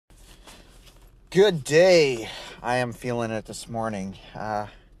Good day. I am feeling it this morning. I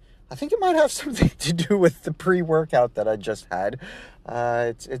think it might have something to do with the pre-workout that I just had.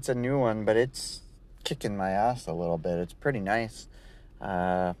 It's a new one, but it's kicking my ass a little bit. It's pretty nice.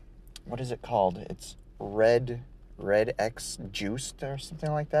 What is it called? It's Red X Juiced or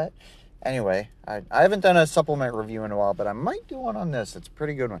something like that. Anyway, I haven't done a supplement review in a while, but I might do one on this. It's a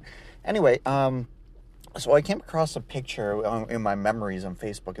pretty good one. Anyway, so I came across a picture in my memories on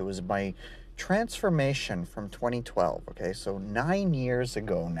Facebook. It was my transformation from 2012. Okay, so 9 years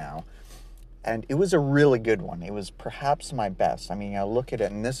ago now. And it was a really good one. It was perhaps my best. I mean, I look at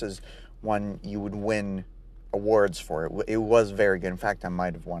it, and this is one you would win awards for. It was very good. In fact, I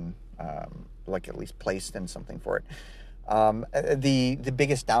might have won, at least placed in something for it. The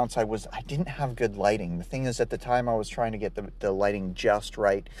biggest downside was I didn't have good lighting. The thing is, at the time, I was trying to get the lighting just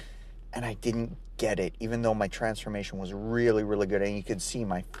right, and I didn't get it, even though my transformation was really, really good. And you could see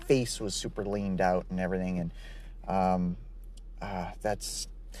my face was super leaned out and everything. And that's...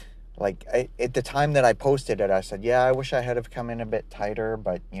 Like, at the time that I posted it, I said, yeah, I wish I had have come in a bit tighter,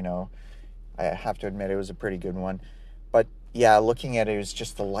 but, I have to admit it was a pretty good one. But, yeah, looking at it was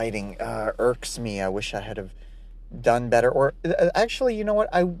just the lighting irks me. I wish I had have done better. Or, actually, you know what?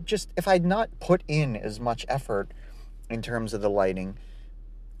 If I'd not put in as much effort in terms of the lighting,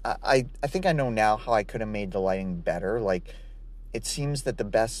 I think I know now how I could have made the lighting better. Like, it seems that the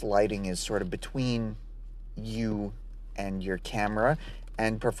best lighting is sort of between you and your camera,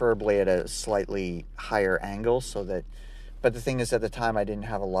 and preferably at a slightly higher angle but the thing is, at the time I didn't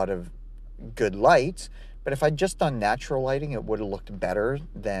have a lot of good lights, but if I'd just done natural lighting, it would have looked better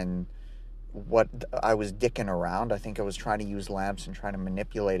than what I was dicking around. I think I was trying to use lamps and trying to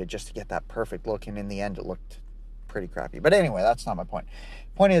manipulate it just to get that perfect look, and in the end it looked pretty crappy. But anyway, that's not my point.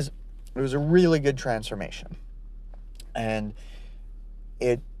 Point is, it was a really good transformation. And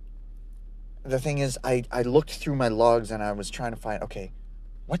the thing is, I looked through my logs and I was trying to find, okay,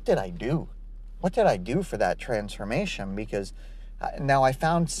 what did I do? What did I do for that transformation? Because now I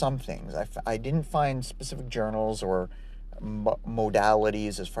found some things. I didn't find specific journals or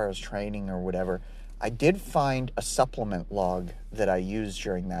modalities as far as training or whatever. I did find a supplement log that I used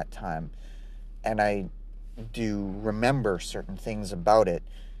during that time. And I do remember certain things about it.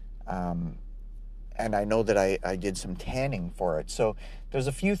 And I know that I did some tanning for it. So there's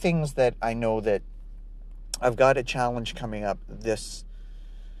a few things that I know that I've got a challenge coming up this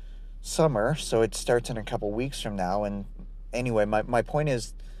summer, so it starts in a couple weeks from now. And anyway, my point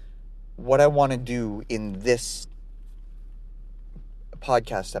is, what I want to do in this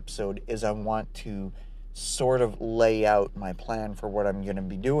podcast episode is I want to sort of lay out my plan for what I'm going to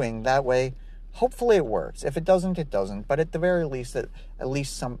be doing. That way, hopefully it works. If it doesn't, it doesn't. But at the very least,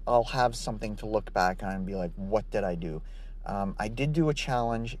 I'll have something to look back on and be like, what did I do? I did do a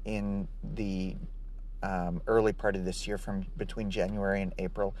challenge in the early part of this year, from between January and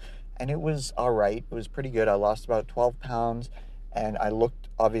April, and it was all right. It was pretty good. I lost about 12 pounds, and I looked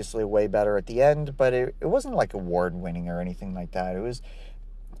obviously way better at the end, but it wasn't like award-winning or anything like that. It was,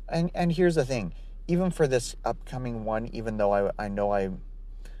 and here's the thing. Even for this upcoming one, even though I know I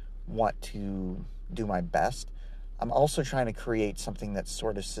want to do my best, I'm also trying to create something that's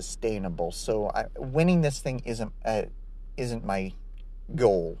sort of sustainable. So winning this thing isn't my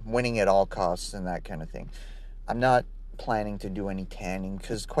goal, winning at all costs and that kind of thing. I'm not planning to do any tanning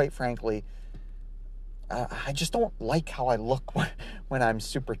because, quite frankly, I just don't like how I look when I'm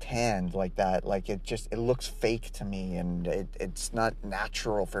super tanned like that. Like, it looks fake to me, and it's not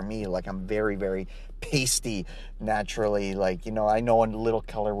natural for me. Like, I'm very, very pasty naturally. Like, I know a little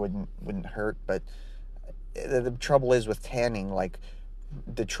color wouldn't hurt, but the trouble is with tanning, like,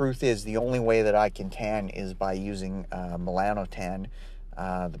 the truth is the only way that I can tan is by using Melanotan,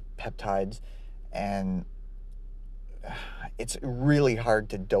 the peptides, and it's really hard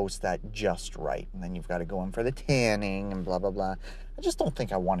to dose that just right. And then you've got to go in for the tanning and blah, blah, blah. I just don't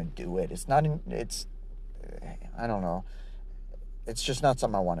think I want to do it. I don't know. It's just not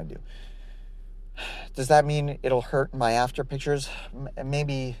something I want to do. Does that mean it'll hurt my after pictures?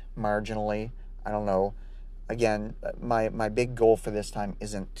 Maybe marginally. I don't know. Again, my big goal for this time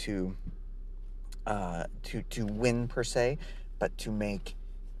isn't to win per se, but to make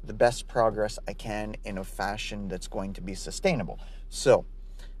the best progress I can in a fashion that's going to be sustainable. So,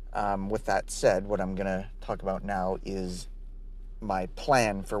 with that said, what I'm going to talk about now is my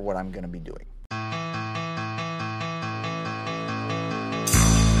plan for what I'm going to be doing.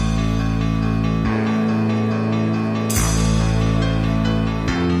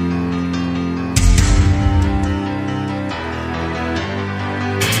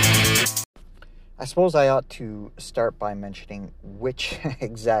 I suppose I ought to start by mentioning which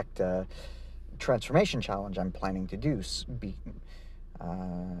exact transformation challenge I'm planning to do.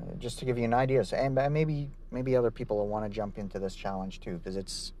 Just to give you an idea, so, and maybe other people will want to jump into this challenge too, because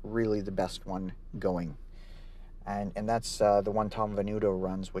it's really the best one going. And that's the one Tom Venuto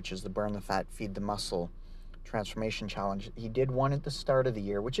runs, which is the Burn the Fat, Feed the Muscle transformation challenge. He did one at the start of the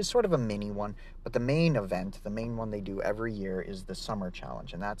year, which is sort of a mini one, but the main event, the main one they do every year, is the summer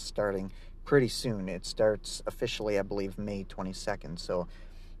challenge, and that's starting pretty soon. It starts officially, I believe, May 22nd. So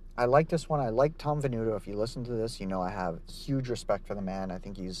I like this one. I like Tom Venuto. If you listen to this, you know I have huge respect for the man. I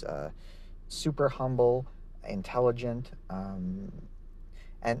think he's super humble, intelligent,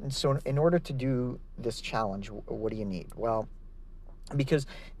 and so in order to do this challenge, what do you need? Well, because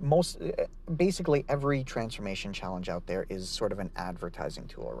basically every transformation challenge out there is sort of an advertising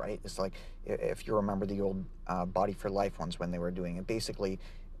tool, right? It's like, if you remember the old Body for Life ones, when they were doing it, basically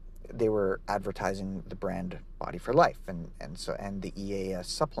they were advertising the brand Body for Life and the EAS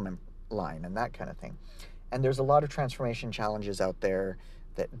supplement line and that kind of thing. And there's a lot of transformation challenges out there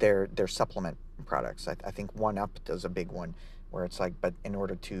that they're supplement products. I think One Up does a big one where it's like, but in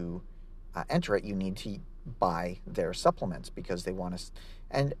order to enter it, you need to buy their supplements because they want to.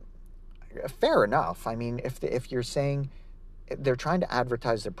 And fair enough. I mean, if you're saying they're trying to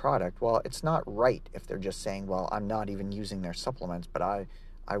advertise their product, well, it's not right if they're just saying, well, I'm not even using their supplements, but I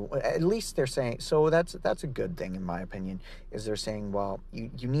at least they're saying, so that's a good thing in my opinion, is they're saying, well,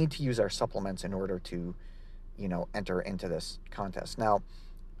 you need to use our supplements in order to, enter into this contest. Now,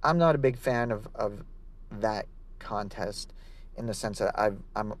 I'm not a big fan of that contest in the sense that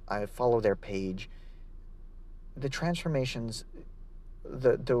I follow their page. The transformations,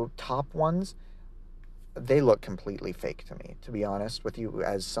 the top ones, they look completely fake to me, to be honest with you.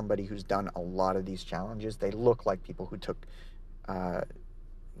 As somebody who's done a lot of these challenges, they look like people who took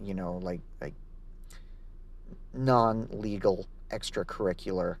like non-legal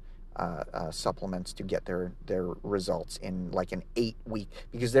extracurricular supplements to get their results in like an 8-week,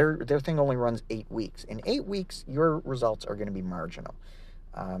 because their thing only runs 8 weeks. In 8 weeks, your results are going to be marginal.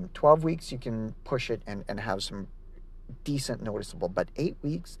 12 weeks, you can push it and have some decent noticeable, but 8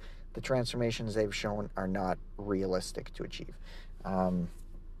 weeks, the transformations they've shown are not realistic to achieve.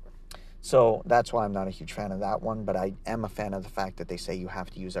 So that's why I'm not a huge fan of that one, but I am a fan of the fact that they say you have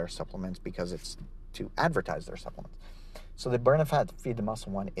to use our supplements because it's to advertise their supplements. So the Burn the Fat, Feed the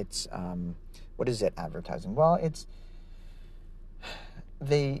Muscle one, it's, what is it advertising? Well, it's,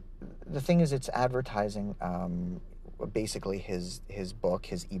 the thing is, it's advertising basically his book,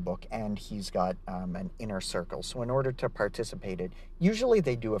 his ebook, and he's got an inner circle. So in order to participate in, usually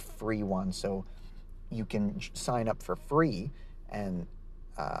they do a free one, so you can sign up for free and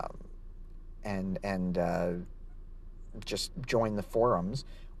just join the forums,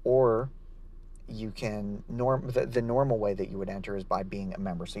 or you can the normal way that you would enter is by being a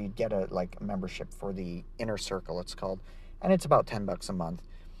member. So you'd get a membership for the inner circle, it's called, and it's about $10 a month.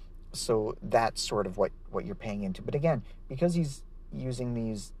 So that's sort of what you're paying into. But again, because he's using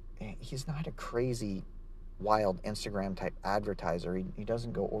these, he's not a crazy wild Instagram type advertiser. He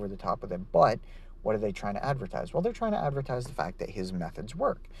doesn't go over the top with it. But what are they trying to advertise? Well, they're trying to advertise the fact that his methods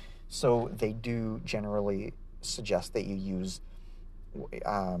work. So they do generally suggest that you use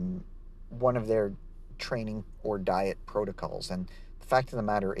one of their training or diet protocols. And the fact of the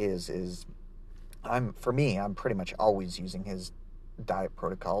matter is I'm pretty much always using his diet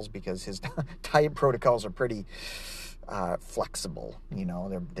protocols, because his diet protocols are pretty flexible.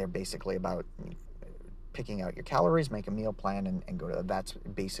 They're basically about picking out your calories, make a meal plan, and go to. That's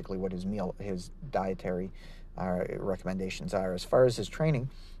basically what his dietary recommendations are. As far as his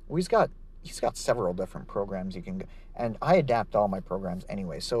training, he's got several different programs you can go, and I adapt all my programs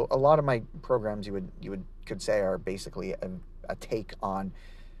anyway. So a lot of my programs you could say are basically a take on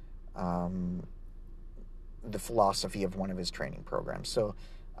the philosophy of one of his training programs. So,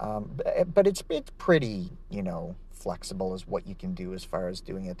 but it's pretty, flexible as what you can do as far as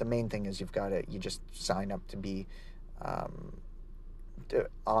doing it. The main thing is you just sign up to be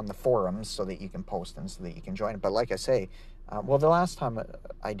on the forums so that you can post and so that you can join it. But like I say, the last time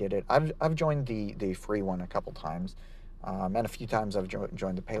I did it, I've joined the free one a couple times, and a few times I've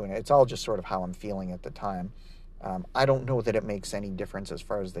joined the pay one. It's all just sort of how I'm feeling at the time. I don't know that it makes any difference as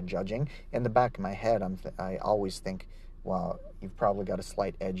far as the judging. In the back of my head, I always think, well, you've probably got a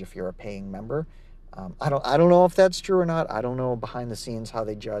slight edge if you're a paying member. I don't know if that's true or not. I don't know behind the scenes how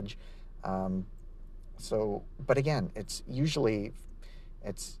they judge. But again, it's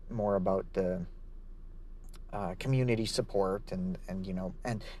more about the community support and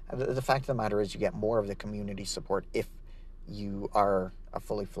the fact of the matter is you get more of the community support if you are a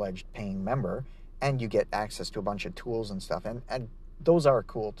fully fledged paying member. And you get access to a bunch of tools and stuff. And those are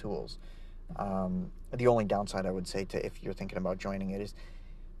cool tools. The only downside I would say to if you're thinking about joining it is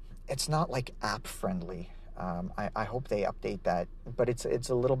it's not like app friendly. I hope they update that, but it's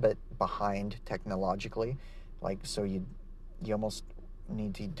a little bit behind technologically. Like, so you almost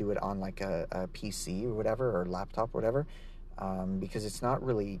need to do it on like a PC or whatever, or laptop or whatever, because it's not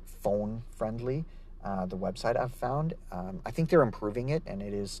really phone friendly. The website I've found, I think they're improving it, and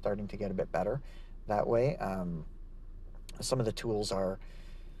it is starting to get a bit better that way. Some of the tools are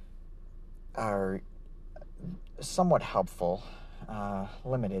somewhat helpful,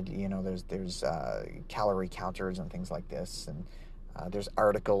 limited. You know, there's calorie counters and things like this, and there's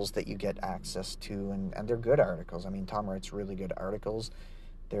articles that you get access to, and they're good articles. I mean, Tom writes really good articles.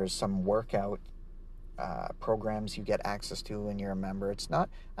 There's some workout programs you get access to when you're a member. It's not,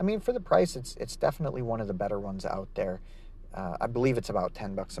 I mean, for the price, it's definitely one of the better ones out there. I believe it's about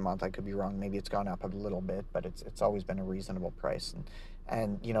 $10 a month. I could be wrong. Maybe it's gone up a little bit, but it's always been a reasonable price.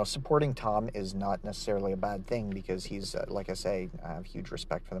 And you know, supporting Tom is not necessarily a bad thing, because he's, like I say, I have huge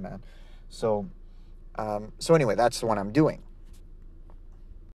respect for the man. So anyway, that's the one I'm doing.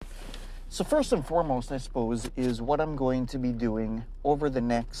 So first and foremost, I suppose, is what I'm going to be doing over the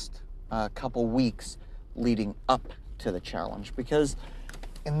next couple weeks leading up to the challenge. Because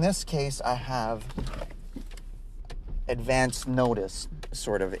in this case, I have advance notice,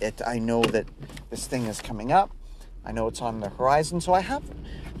 sort of. I know that this thing is coming up. I know it's on the horizon, so I have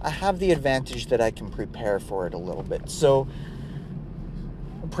the advantage that I can prepare for it a little bit. So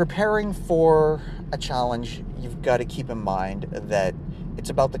preparing for a challenge, you've got to keep in mind that it's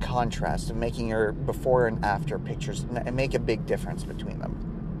about the contrast of making your before and after pictures and make a big difference between them.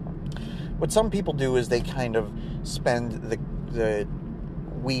 What some people do is they kind of spend the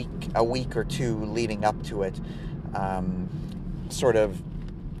a week or two leading up to it, sort of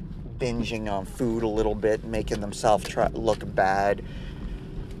binging on food a little bit, making themselves look bad.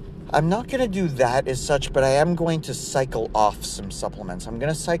 I'm not going to do that as such, but I am going to cycle off some supplements. I'm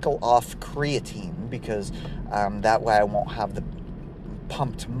going to cycle off creatine, because that way I won't have the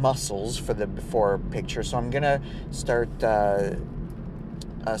pumped muscles for the before picture. So I'm going to start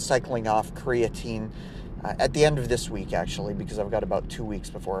cycling off creatine at the end of this week, actually, because I've got about 2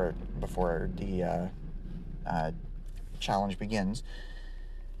 weeks before the challenge begins.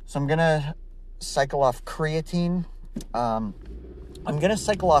 So I'm going to cycle off creatine. I'm going to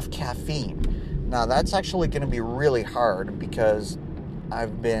cycle off caffeine. Now, that's actually going to be really hard, because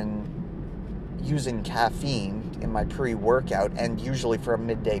I've been using caffeine in my pre-workout, and usually for a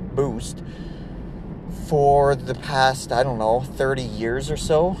midday boost, for the past, I don't know, 30 years or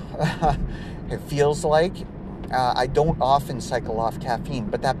so. It feels like. I don't often cycle off caffeine,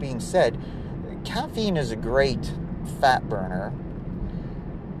 but that being said, caffeine is a great fat burner,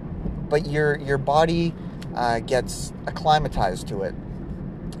 but your body gets acclimatized to it,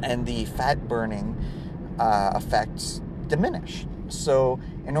 and the fat burning effects diminish. So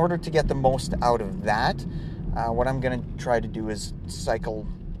in order to get the most out of that, what I'm going to try to do is cycle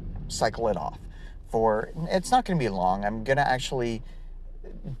it off. It's not going to be long. I'm going to actually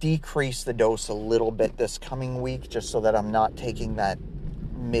decrease the dose a little bit this coming week, just so that I'm not taking that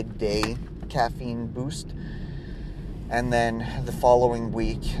midday caffeine boost. And then the following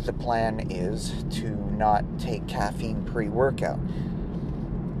week, the plan is to not take caffeine pre-workout.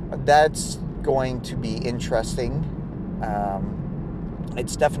 That's going to be interesting.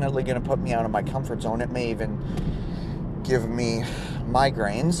 It's definitely going to put me out of my comfort zone. It may even give me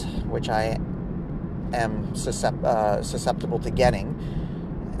migraines, which I am susceptible to getting,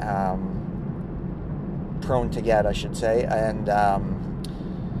 prone to get, I should say,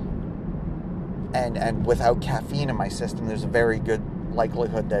 and without caffeine in my system, there's a very good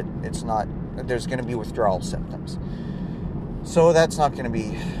likelihood that there's going to be withdrawal symptoms. So that's not going to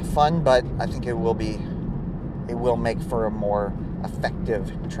be fun, but I think it will make for a more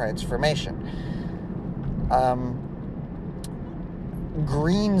effective transformation.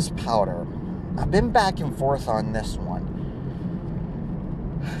 Greens powder. I've been back and forth on this one.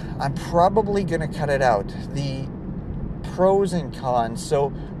 I'm probably going to cut it out. The pros and cons.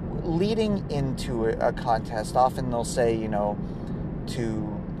 So leading into a contest, often they'll say,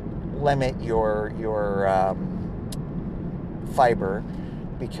 to limit your fiber,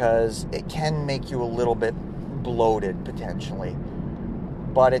 because it can make you a little bit bloated potentially.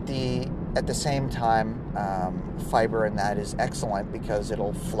 But at the same time, fiber in that is excellent, because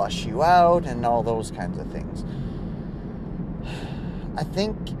it'll flush you out and all those kinds of things.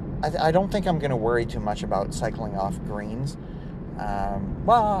 I don't think I'm going to worry too much about cycling off greens.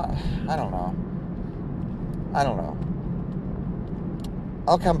 Well, I don't know.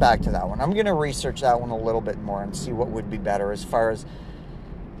 I'll come back to that one. I'm going to research that one a little bit more and see what would be better as far as...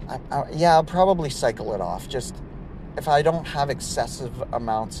 yeah, I'll probably cycle it off. Just if I don't have excessive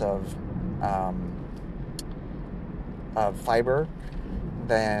amounts of fiber,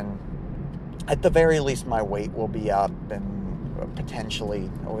 then at the very least my weight will be up, and potentially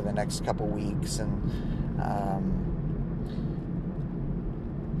over the next couple weeks, and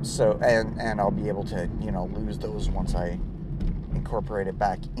so I'll be able to lose those once I incorporate it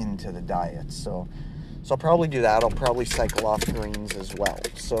back into the diet. So I'll probably do that. I'll probably cycle off greens as well.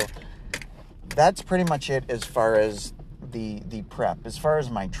 So that's pretty much it as far as the prep. As far as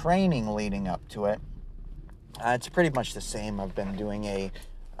my training leading up to it, it's pretty much the same. I've been doing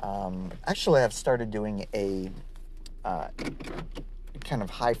actually I've started doing a kind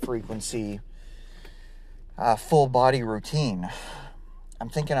of high frequency full body routine. I'm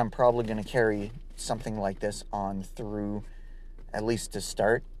thinking I'm probably going to carry something like this on through, at least to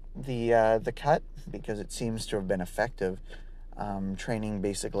start the cut, because it seems to have been effective. Training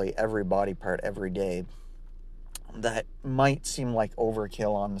basically every body part every day. That might seem like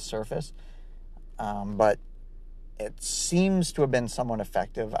overkill on the surface, but it seems to have been somewhat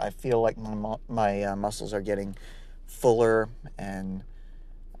effective. I feel like my muscles are getting fuller, and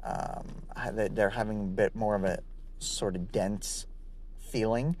they're having a bit more of a sort of dense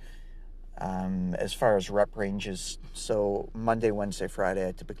feeling as far as rep ranges. So Monday, Wednesday, Friday,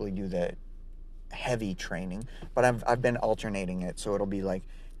 I typically do the heavy training, but I've been alternating it. So it'll be like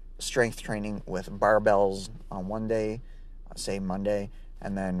strength training with barbells on one day, say Monday,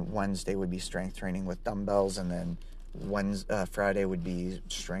 and then Wednesday would be strength training with dumbbells, and then Friday would be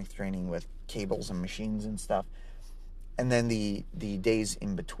strength training with cables and machines and stuff. And then the days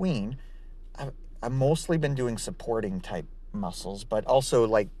in between, I've mostly been doing supporting type muscles, but also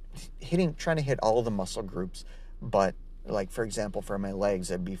like trying to hit all the muscle groups. But like, for example, for my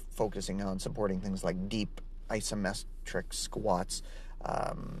legs, I'd be focusing on supporting things like deep isometric squats,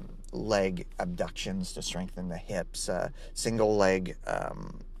 leg abductions to strengthen the hips, single leg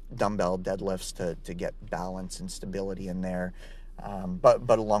dumbbell deadlifts to get balance and stability in there.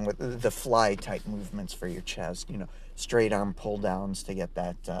 But along with the fly type movements for your chest, straight arm pull downs to get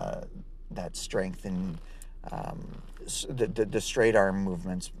that strength and the straight arm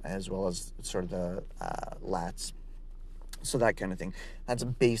movements, as well as sort of the lats. So that kind of thing. That's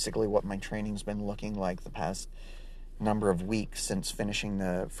basically what my training's been looking like the past number of weeks since finishing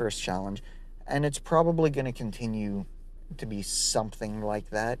the first challenge. And it's probably going to continue to be something like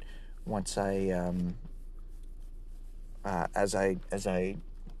that once I as I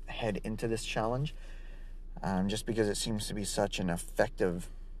head into this challenge, just because it seems to be such an effective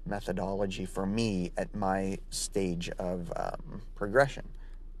methodology for me at my stage of progression.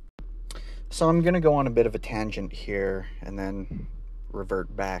 So I'm going to go on a bit of a tangent here and then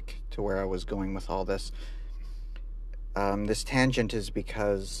revert back to where I was going with all this. This tangent is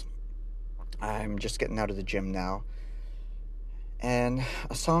because I'm just getting out of the gym now, and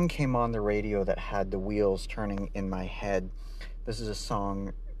a song came on the radio that had the wheels turning in my head. This is a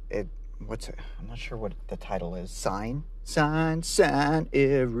song, I'm not sure what the title is. Sign,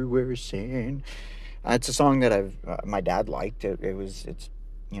 everywhere sign. It's a song that my dad liked. It's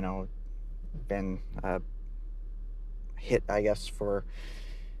been a hit, I guess, for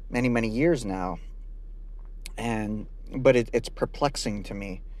many, many years now. But it's perplexing to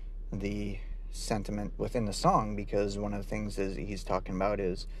me, the sentiment within the song, because one of the things is he's talking about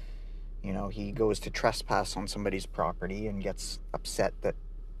is, he goes to trespass on somebody's property and gets upset that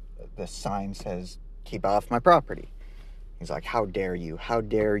the sign says, "Keep off my property." He's like, how dare you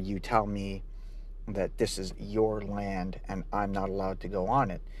tell me that this is your land and I'm not allowed to go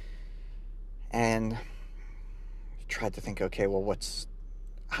on it? And tried to think, okay, well,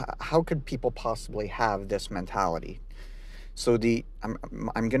 how could people possibly have this mentality? So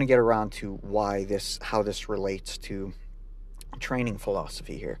I'm going to get around to how this relates to training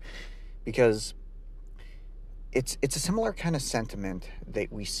philosophy here, because it's a similar kind of sentiment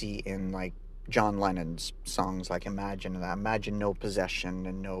that we see in like John Lennon's songs, like Imagine no possession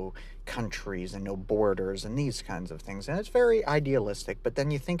and no countries and no borders and these kinds of things. And it's very idealistic, but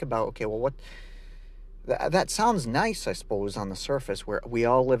then you think about, okay, well, that sounds nice, I suppose, on the surface, where we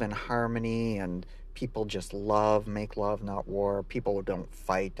all live in harmony and people just make love, not war. People don't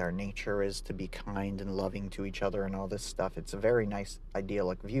fight. Our nature is to be kind and loving to each other and all this stuff. It's a very nice,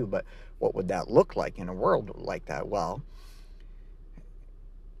 idyllic view, but what would that look like in a world like that? Well,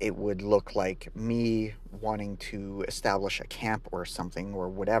 it would look like me wanting to establish a camp or something or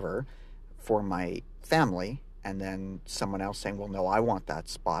whatever for my family, and then someone else saying, well, no, I want that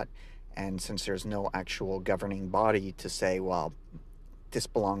spot. And since there's no actual governing body to say, well, this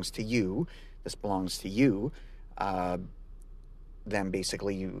belongs to you, then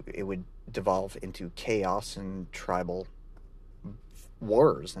basically it would devolve into chaos and tribal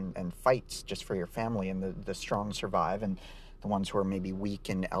wars and fights just for your family, and the strong survive, and the ones who are maybe weak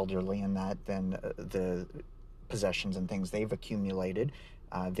and elderly and that, then the possessions and things they've accumulated,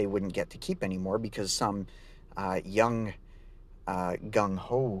 they wouldn't get to keep anymore, because some young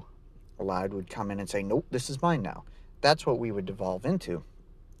gung-ho lad would come in and say, nope, this is mine now. That's what we would devolve into.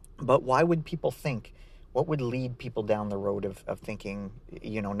 But why would people think, what would lead people down the road of thinking,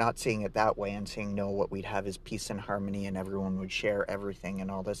 not seeing it that way and saying, no, what we'd have is peace and harmony and everyone would share everything and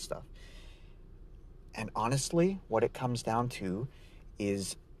all this stuff? And honestly, what it comes down to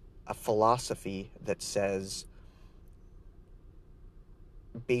is a philosophy that says,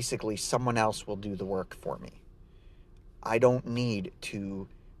 basically, someone else will do the work for me. I don't need to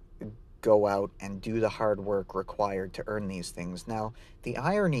go out and do the hard work required to earn these things. Now, the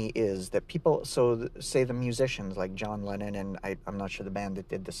irony is that people, say the musicians like John Lennon, and I'm not sure the band that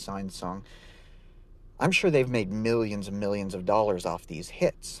did the Sign song, I'm sure they've made millions and millions of dollars off these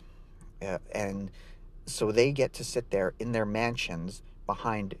hits. And so they get to sit there in their mansions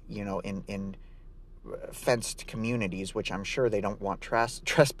behind, in fenced communities, which I'm sure they don't want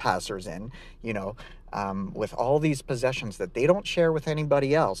trespassers in, with all these possessions that they don't share with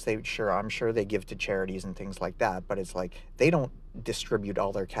anybody else. I'm sure they give to charities and things like that, but it's like they don't distribute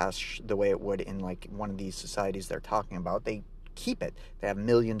all their cash the way it would in like one of these societies they're talking about. They keep it. They have $1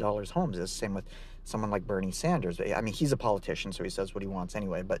 million homes. It's the same with someone like Bernie Sanders. I mean, he's a politician, so he says what he wants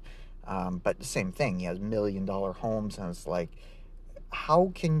anyway, but the same thing. He has $1 million homes, and it's like,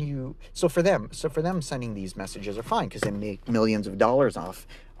 how can you? So for them sending these messages are fine, because they make millions of dollars off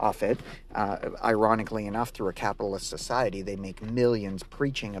it. Ironically enough, through a capitalist society, they make millions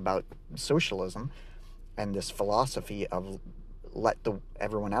preaching about socialism and this philosophy of let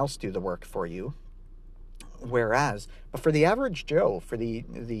everyone else do the work for you. Whereas, but for the average Joe, for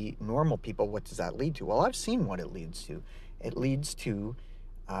the normal people, what does that lead to? Well, I've seen what it leads to. It leads to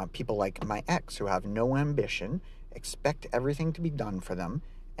people like my ex, who have no ambition, expect everything to be done for them,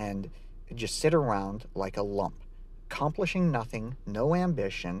 and just sit around like a lump, accomplishing nothing, no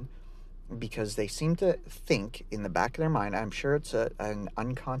ambition, because they seem to think in the back of their mind, I'm sure it's an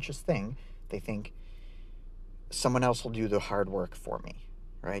unconscious thing, they think someone else will do the hard work for me,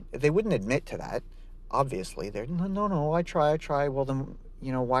 right? They wouldn't admit to that. Obviously, they're, no, I try. Well, then,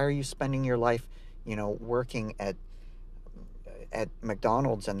 why are you spending your life, working at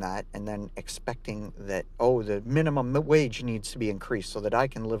McDonald's and that, and then expecting that, the minimum wage needs to be increased so that I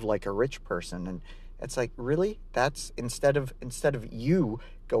can live like a rich person? And it's like, really? That's instead of you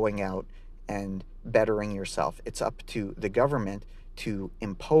going out and bettering yourself, it's up to the government to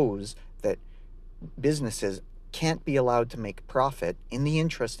impose that businesses can't be allowed to make profit in the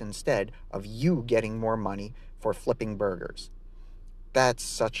interest instead of you getting more money for flipping burgers. That's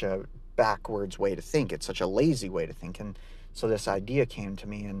such a backwards way to think. It's such a lazy way to think. And so this idea came to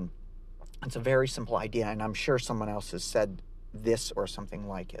me, and it's a very simple idea, and I'm sure someone else has said this or something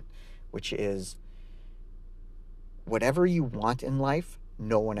like it, which is, whatever you want in life,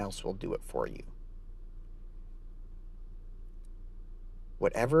 no one else will do it for you.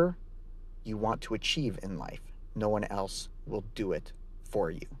 Whatever you want to achieve in life, no one else will do it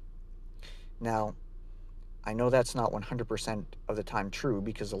for you. Now, I know that's not 100% of the time true,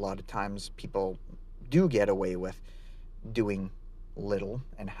 because a lot of times people do get away with doing little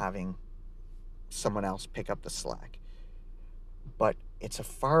and having someone else pick up the slack. But it's a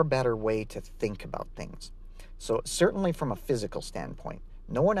far better way to think about things. So certainly from a physical standpoint,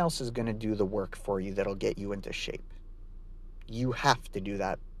 no one else is going to do the work for you that'll get you into shape. You have to do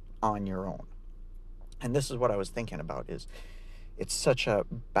that on your own. And this is what I was thinking about, is it's such a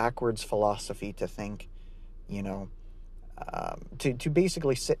backwards philosophy to think, to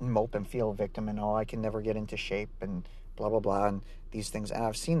basically sit and mope and feel a victim and, I can never get into shape and blah, blah, blah, and these things. And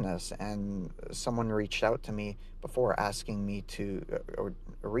I've seen this, and someone reached out to me before asking me to, or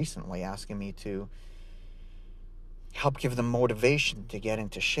recently asking me to help give them motivation to get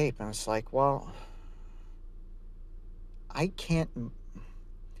into shape. And it's like, well,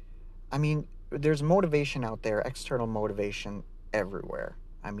 there's motivation out there, external motivation everywhere.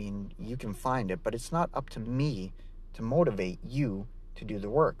 You can find it, but it's not up to me to motivate you to do the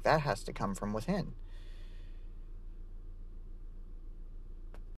work. That has to come from within.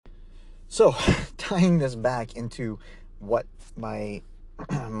 So, tying this back into what my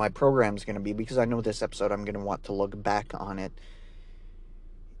program is going to be, because I know this episode I'm going to want to look back on it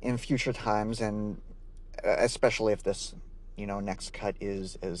in future times, and especially if this next cut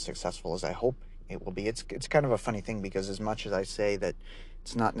is as successful as I hope it will be. It's kind of a funny thing, because as much as I say that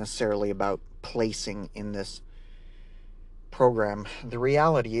it's not necessarily about placing in this program, the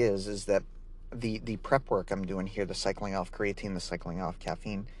reality is that the prep work I'm doing here, the cycling off creatine, the cycling off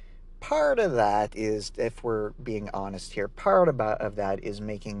caffeine, part of that is, if we're being honest here, of that is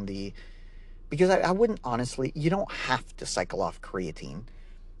making because I wouldn't honestly, you don't have to cycle off creatine.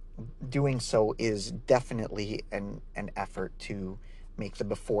 Doing so is definitely an effort to make the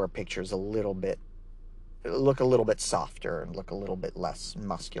before pictures look a little bit softer and look a little bit less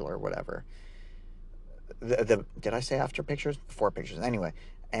muscular, whatever. Did I say after pictures? Before pictures. Anyway,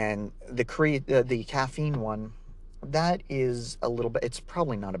 and the caffeine one, that is a little bit. It's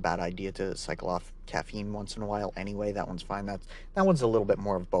probably not a bad idea to cycle off caffeine once in a while. Anyway, that one's fine. That one's a little bit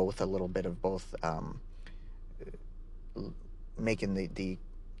more of both. A little bit of both, making the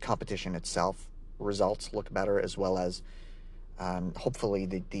competition itself results look better, as well as hopefully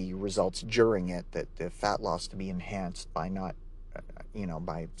the results during it, that the fat loss to be enhanced by not,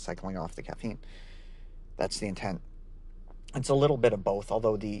 by cycling off the caffeine. That's the intent. It's a little bit of both,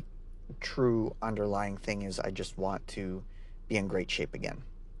 although the true underlying thing is I just want to be in great shape again.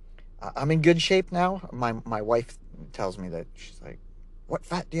 I'm in good shape now. My wife tells me that, she's like, "What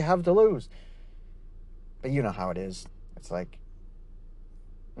fat do you have to lose?" But you know how it is. It's like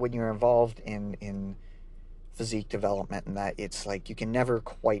when you're involved in physique development and that, it's like you can never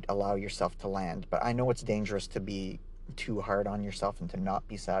quite allow yourself to land. But I know it's dangerous to be too hard on yourself and to not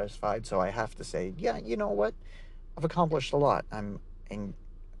be satisfied. So I have to say, yeah, you know what? I've accomplished a lot. I'm in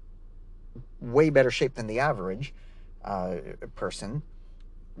way better shape than the average person,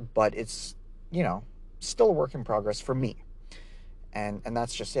 but it's, still a work in progress for me. And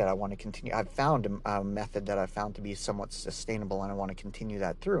that's just it. I want to continue. I've found a method that I found to be somewhat sustainable, and I want to continue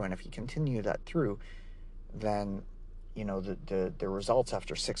that through. And if you continue that through, then, the results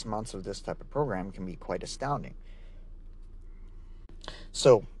after 6 months of this type of program can be quite astounding.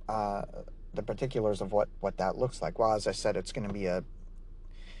 So, the particulars of what that looks like. Well, as I said, it's going to be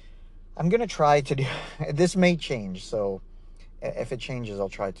I'm going to try to do, this may change. So if it changes, I'll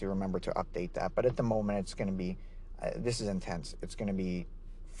try to remember to update that. But at the moment, it's going to be, this is intense. It's going to be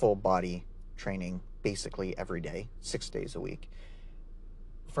full body training basically every day, 6 days a week.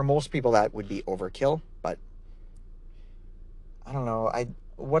 For most people, that would be overkill, but I don't know.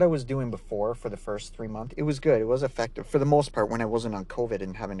 What I was doing before for the first 3 months, it was good. It was effective for the most part when I wasn't on COVID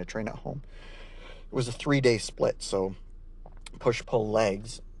and having to train at home. It was a 3-day split, so push, pull,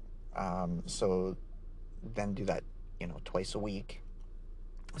 legs. So then do that, twice a week.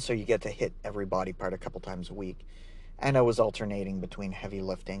 So you get to hit every body part a couple times a week. And I was alternating between heavy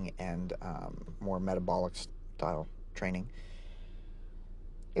lifting and more metabolic style training.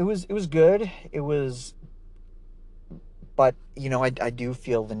 It was good. But, I do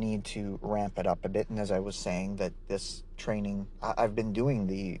feel the need to ramp it up a bit. And as I was saying, that this training, I've been doing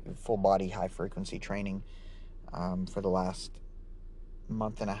the full body high frequency training for the last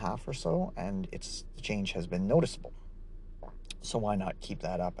month and a half or so, and the change has been noticeable. So why not keep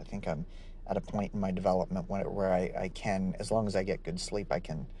that up? I think I'm at a point in my development where I can, as long as I get good sleep, I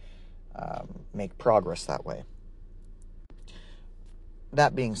can make progress that way.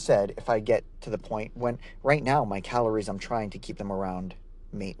 That being said, if I get to the point when, right now, my calories, I'm trying to keep them around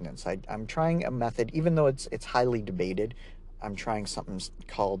maintenance. I'm trying a method, even though it's highly debated. I'm trying something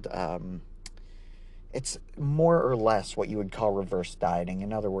called, it's more or less what you would call reverse dieting.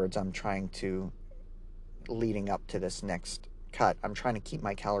 In other words, I'm trying to, leading up to this next cut, I'm trying to keep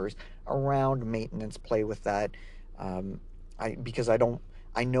my calories around maintenance, play with that. Because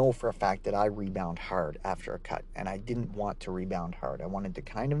I know for a fact that I rebound hard after a cut, and I didn't want to rebound hard. I wanted to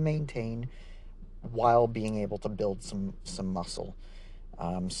kind of maintain while being able to build some muscle.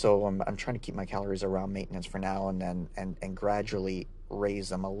 So I'm trying to keep my calories around maintenance for now, and then and gradually raise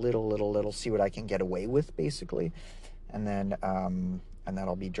them a little, see what I can get away with, basically, and then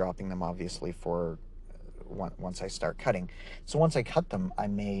I'll be dropping them, obviously, for once I start cutting. So once I cut them, I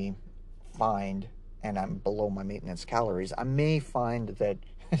may find, and I'm below my maintenance calories, I may find that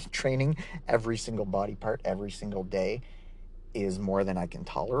training every single body part every single day is more than I can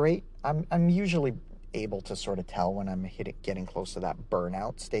tolerate. I'm usually able to sort of tell when I'm getting close to that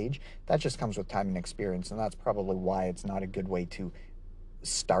burnout stage. That just comes with time and experience, and that's probably why it's not a good way to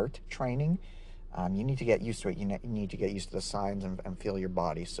start training. You need to get used to it. You need to get used to the signs and feel your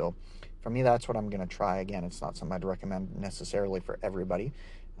body. So for me, that's what I'm going to try. Again, it's not something I'd recommend necessarily for everybody,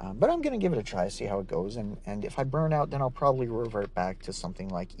 but I'm going to give it a try, see how it goes. And if I burn out, then I'll probably revert back to something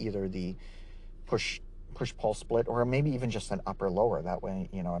like either the push-pull split, or maybe even just an upper-lower. That way,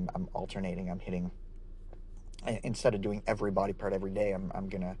 I'm alternating. I'm hitting, instead of doing every body part every day, I'm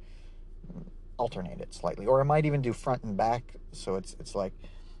going to alternate it slightly. Or I might even do front and back, so it's like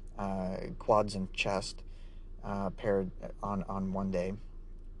quads and chest, paired on one day,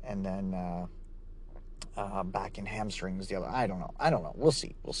 and then back in hamstrings the other. I don't know. We'll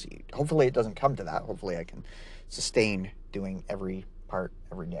see. Hopefully it doesn't come to that. Hopefully I can sustain doing every part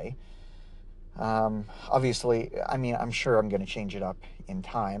every day. Obviously, I mean, I'm sure I'm going to change it up in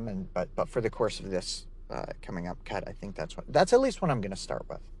time, but for the course of this coming up cut, I think that's at least what I'm going to start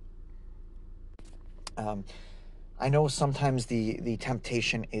with. I know sometimes the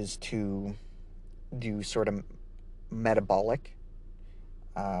temptation is to do sort of metabolic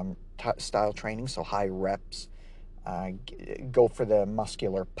style training, so high reps, go for the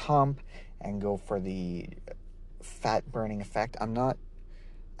muscular pump, and go for the fat burning effect.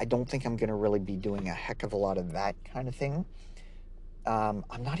 I don't think I'm going to really be doing a heck of a lot of that kind of thing. I'm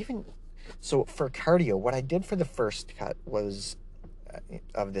not even, so for cardio, what I did for the first cut was,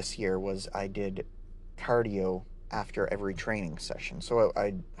 of this year, was I did cardio after every training session. So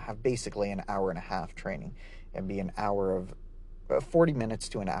I'd have basically an hour and a half training. It'd be an hour of 40 minutes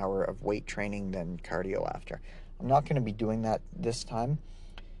to an hour of weight training, then cardio after. I'm not going to be doing that this time.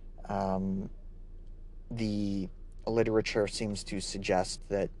 The literature seems to suggest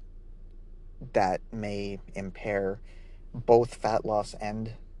that may impair both fat loss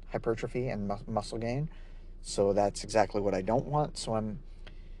and hypertrophy and muscle gain. So that's exactly what I don't want. So I'm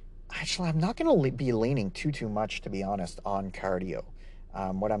not going to be leaning too much, to be honest, on cardio.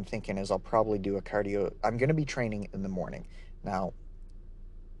 What I'm thinking is I'll probably do a cardio. I'm going to be training in the morning. Now,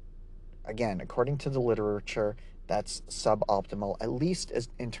 again, according to the literature, that's suboptimal, at least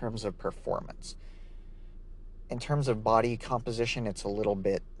in terms of performance. In terms of body composition, it's a little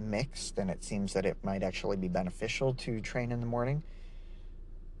bit mixed, and it seems that it might actually be beneficial to train in the morning.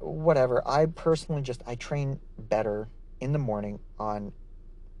 Whatever. I personally I train better in the morning on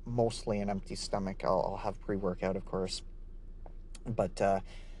mostly an empty stomach. I'll have pre-workout, of course. But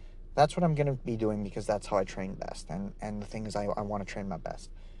that's what I'm going to be doing because that's how I train best. And the thing is, I want to train my best.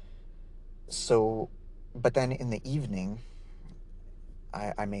 So, but then in the evening,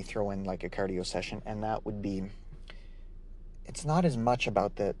 I may throw in like a cardio session, and that would be, it's not as much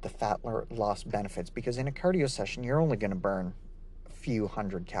about the fat loss benefits, because in a cardio session, you're only going to burn a few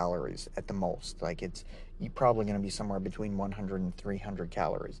hundred calories at the most. Like you're probably going to be somewhere between 100 and 300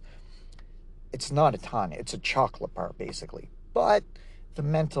 calories. It's not a ton. It's a chocolate bar, basically. But the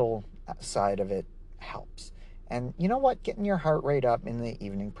mental side of it helps. And you know what? Getting your heart rate up in the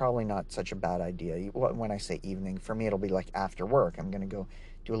evening, probably not such a bad idea. When I say evening, for me, it'll be like after work. I'm going to go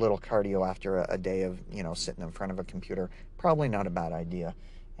do a little cardio after a day of, sitting in front of a computer. Probably not a bad idea.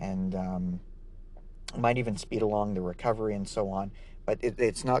 And might even speed along the recovery and so on. But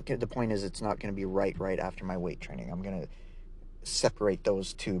it's not, the point is, it's not going to be right after my weight training. I'm going to separate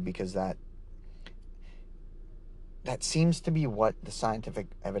those two, because that seems to be what the scientific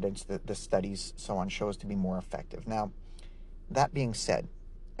evidence, the studies, so on, shows to be more effective. Now, that being said,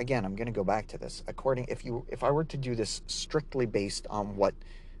 again, I'm going to go back to this. If I were to do this strictly based on what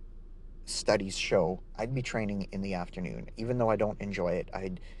studies show, I'd be training in the afternoon, even though I don't enjoy it.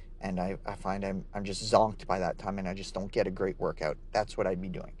 I find I'm just zonked by that time, and I just don't get a great workout. That's what I'd be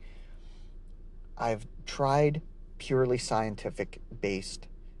doing. I've tried purely scientific-based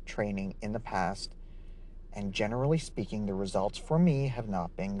training in the past, and generally speaking, the results for me have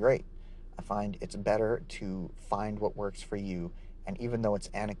not been great. I find it's better to find what works for you, and even though it's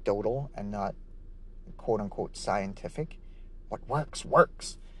anecdotal and not quote-unquote scientific, what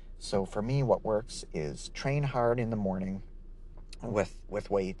works. So for me, what works is train hard in the morning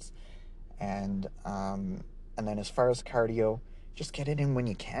with weights, and then as far as cardio, just get it in when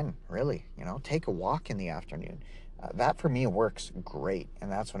you can, really. Take a walk in the afternoon. That for me works great,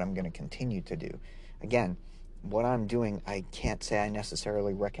 and that's what I'm going to continue to do. Again, what I'm doing, I can't say I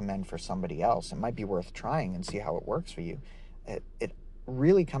necessarily recommend for somebody else. It might be worth trying and see how it works for you. It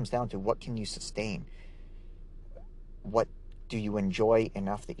really comes down to, what can you sustain? What do you enjoy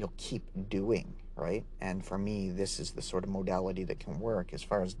enough that you'll keep doing, right? And for me, this is the sort of modality that can work. As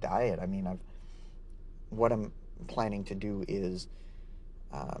far as diet, I mean, what I'm planning to do is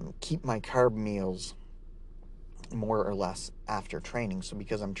keep my carb meals more or less after training. So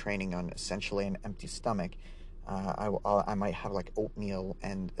because I'm training on essentially an empty stomach, I might have like oatmeal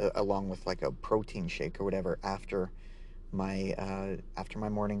and along with like a protein shake or whatever after my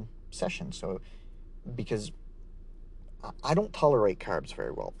morning session. So because I don't tolerate carbs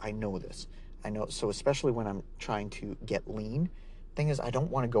very well, I know this. So especially when I'm trying to get lean. Thing is, I don't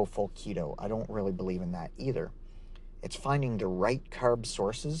want to go full keto. I don't really believe in that either. It's finding the right carb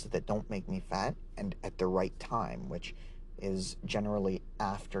sources that don't make me fat, and at the right time, which is generally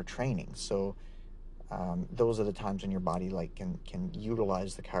after training. So those are the times when your body can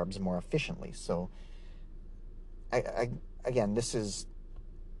utilize the carbs more efficiently. So again, this is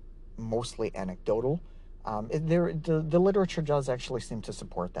mostly anecdotal. The literature does actually seem to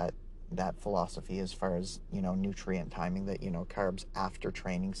support that philosophy as far as, nutrient timing, that, carbs after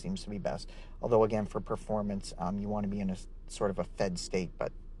training seems to be best. Although, again, for performance, you want to be in a sort of a fed state,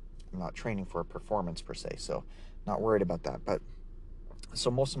 but I'm not training for a performance per se, so not worried about that. But so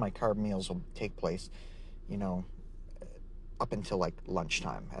most of my carb meals will take place, you know, up until like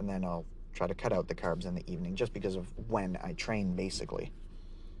lunchtime, and then I'll try to cut out the carbs in the evening just because of when I train, basically.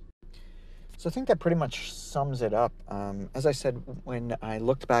 So I think that pretty much sums it up. As I said, when I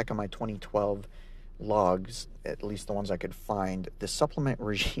looked back on my 2012 logs, at least the ones I could find, the supplement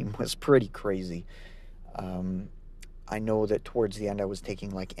regime was pretty crazy. I know that towards the end I was taking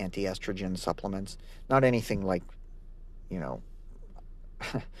like anti-estrogen supplements, not anything like, you know,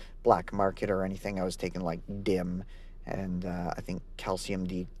 black market or anything. I was taking like DIM and I think calcium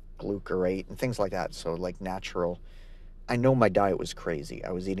D-glucarate and things like that. So like natural. I know my diet was crazy.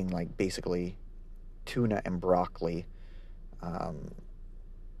 I was eating like basically tuna and broccoli,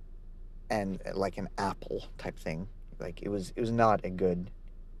 and like an apple type thing. Like it was not a good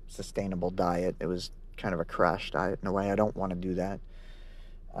sustainable diet. It was kind of a crash diet in a way. I don't want to do that.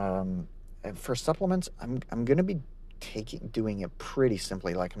 And for supplements, I'm going to be doing it pretty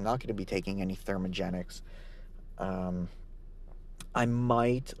simply. Like I'm not going to be taking any thermogenics. I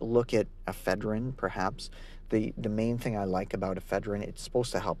might look at ephedrine, perhaps. The main thing I like about ephedrine, it's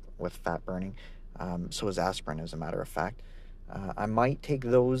supposed to help with fat burning. So is aspirin, as a matter of fact. I might take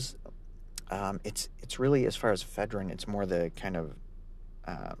those. It's really, as far as ephedrine, it's more the kind of,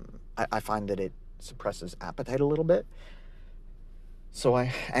 I find that it suppresses appetite a little bit.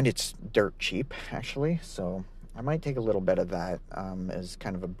 And it's dirt cheap, actually. So I might take a little bit of that as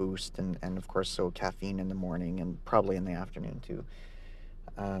kind of a boost, and of course, so caffeine in the morning and probably in the afternoon too.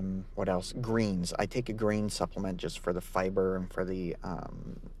 What else? Greens. I take a green supplement just for the fiber and for the,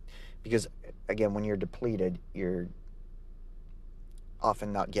 because again, when you're depleted, you're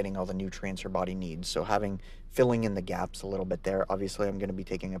often not getting all the nutrients your body needs. So filling in the gaps a little bit there. Obviously, I'm going to be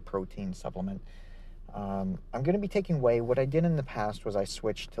taking a protein supplement. I'm going to be taking whey. What I did in the past was I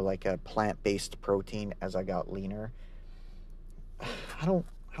switched to like a plant-based protein as I got leaner. I don't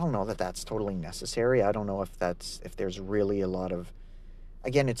know that that's totally necessary. I don't know if there's really a lot of,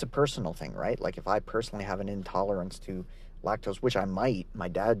 again, it's a personal thing, right? Like if I personally have an intolerance to lactose, which I might, my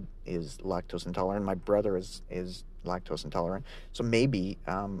dad is lactose intolerant, my brother is lactose intolerant. So maybe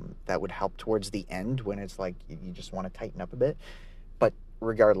that would help towards the end when it's like you just want to tighten up a bit. But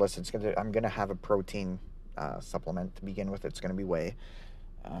regardless, I'm gonna have a protein supplement to begin with. It's gonna be whey.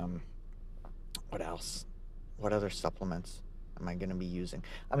 What else? What other supplements am I gonna be using?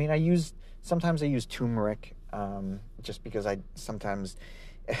 I mean, sometimes I use turmeric, just because I sometimes,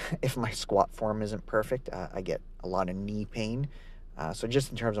 if my squat form isn't perfect, I get a lot of knee pain. So just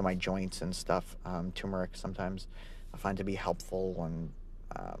in terms of my joints and stuff, turmeric sometimes I find to be helpful. And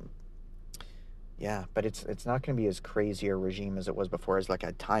yeah, but it's not going to be as crazy a regime as it was before. It's like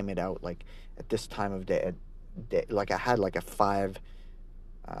I time it out, like at this time of day, like I had like a five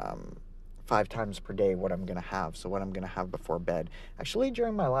times per day what I'm going to have. So what I'm going to have before bed. Actually,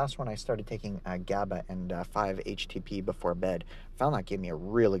 during my last one, I started taking GABA and 5-HTP before bed. Found that gave me a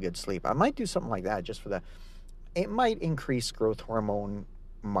really good sleep. I might do something like that just for it might increase growth hormone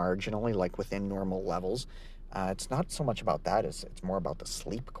marginally, like within normal levels. It's not so much about that, it's more about the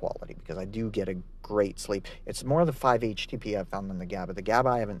sleep quality, because I do get a great sleep. It's more the 5-HTP I've found than the GABA. The GABA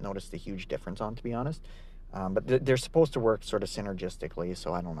I haven't noticed a huge difference on, to be honest. But they're supposed to work sort of synergistically,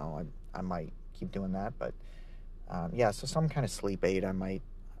 so I don't know. I might keep doing that, but yeah. So some kind of sleep aid I might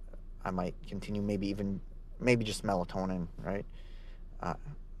continue. Maybe just melatonin, right?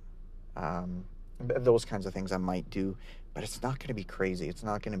 Those kinds of things I might do, but it's not going to be crazy. It's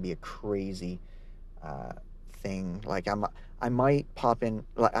not going to be a crazy thing. Like I might pop in.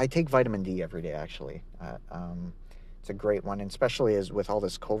 Like I take vitamin D every day, actually. It's a great one, and especially as with all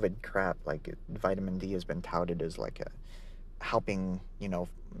this COVID crap, like vitamin D has been touted as like helping,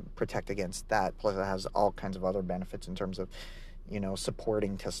 protect against that. Plus, it has all kinds of other benefits in terms of,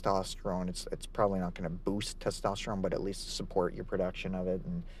 supporting testosterone. It's probably not going to boost testosterone, but at least support your production of it,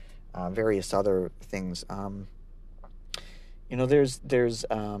 and various other things. There's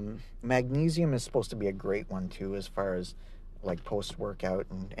magnesium is supposed to be a great one too, as far as like post-workout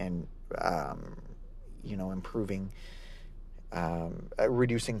and improving,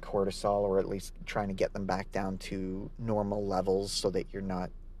 reducing cortisol, or at least trying to get them back down to normal levels so that you're not,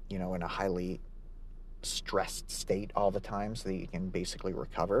 in a highly stressed state all the time, so that you can basically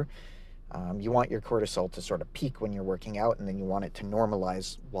recover. You want your cortisol to sort of peak when you're working out, and then you want it to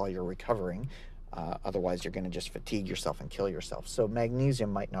normalize while you're recovering. Otherwise, you're going to just fatigue yourself and kill yourself. So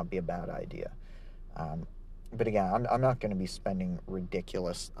magnesium might not be a bad idea. But again, I'm not going to be spending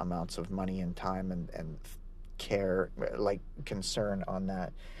ridiculous amounts of money and time and care, like concern on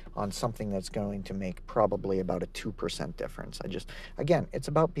that, on something that's going to make probably about a 2% difference. Again, it's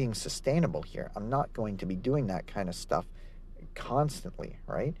about being sustainable here. I'm not going to be doing that kind of stuff constantly,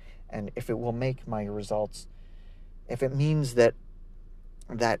 right? And if it will make my results, if it means that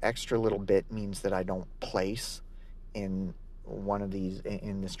extra little bit means that I don't place in one of these,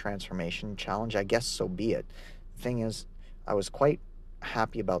 in this transformation challenge, I guess so be it. The thing is, I was quite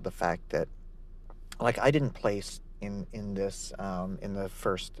happy about the fact that, like, I didn't place in this in the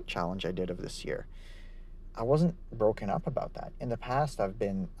first challenge I did of this year. I wasn't broken up about that. In the past,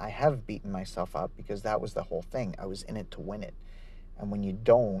 I have beaten myself up because that was the whole thing. I was in it to win it. And when you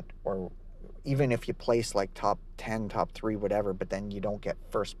don't, or even if you place like top 10, top 3, whatever, but then you don't get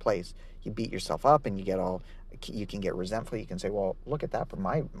first place, you beat yourself up and you can get resentful. You can say, well, look at that, but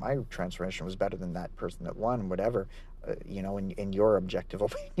my transformation was better than that person that won, whatever, in your objective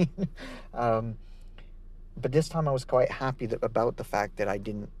opinion. But this time I was quite happy about the fact that I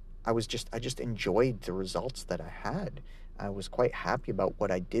just enjoyed the results that I had. I was quite happy about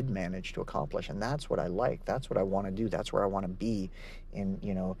what I did manage to accomplish, and that's what I like. That's what I want to do. That's where I want to be in,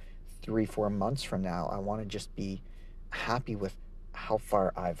 3-4 months from now. I want to just be happy with how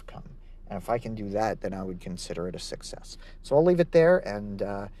far I've come. And if I can do that, then I would consider it a success. So I'll leave it there, and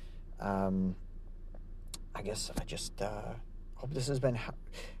I guess I just hope this has been,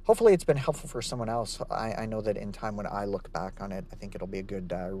 hopefully it's been helpful for someone else. I know that in time when I look back on it, I think it'll be a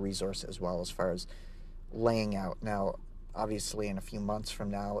good resource as well, as far as laying out. Now, obviously in a few months from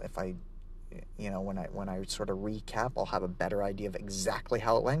now, if I, when I sort of recap, I'll have a better idea of exactly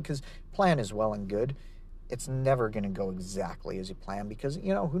how it went, because plan is well and good. It's never going to go exactly as you plan, because,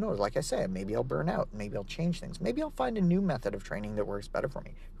 who knows? Like I said, maybe I'll burn out. Maybe I'll change things. Maybe I'll find a new method of training that works better for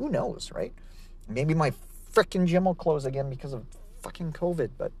me. Who knows, right? Maybe my frickin' gym will close again because of fucking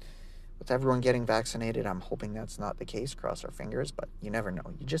COVID, but with everyone getting vaccinated, I'm hoping that's not the case. Cross our fingers, but you never know.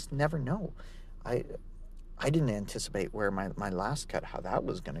 You just never know. I didn't anticipate where my last cut, how that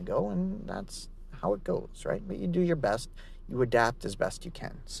was going to go, and that's how it goes, right? But you do your best. You adapt as best you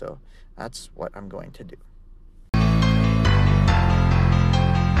can. So that's what I'm going to do.